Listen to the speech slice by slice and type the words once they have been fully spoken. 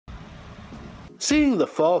Seeing the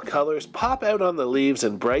fall colors pop out on the leaves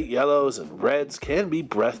in bright yellows and reds can be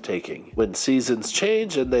breathtaking. When seasons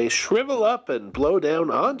change and they shrivel up and blow down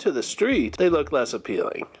onto the street, they look less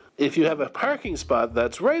appealing. If you have a parking spot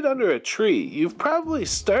that's right under a tree, you've probably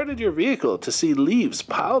started your vehicle to see leaves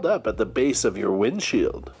piled up at the base of your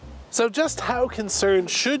windshield. So just how concerned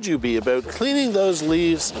should you be about cleaning those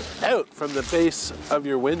leaves out from the base of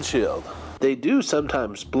your windshield? They do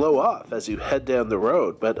sometimes blow off as you head down the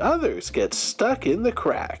road, but others get stuck in the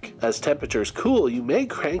crack. As temperatures cool, you may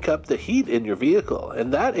crank up the heat in your vehicle,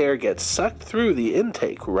 and that air gets sucked through the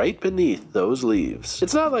intake right beneath those leaves.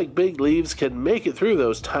 It's not like big leaves can make it through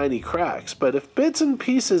those tiny cracks, but if bits and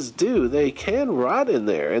pieces do, they can rot in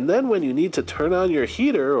there, and then when you need to turn on your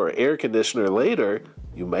heater or air conditioner later,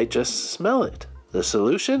 you might just smell it. The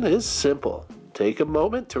solution is simple. Take a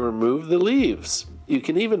moment to remove the leaves. You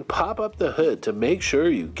can even pop up the hood to make sure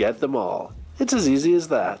you get them all. It's as easy as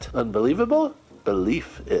that. Unbelievable?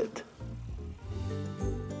 Believe it.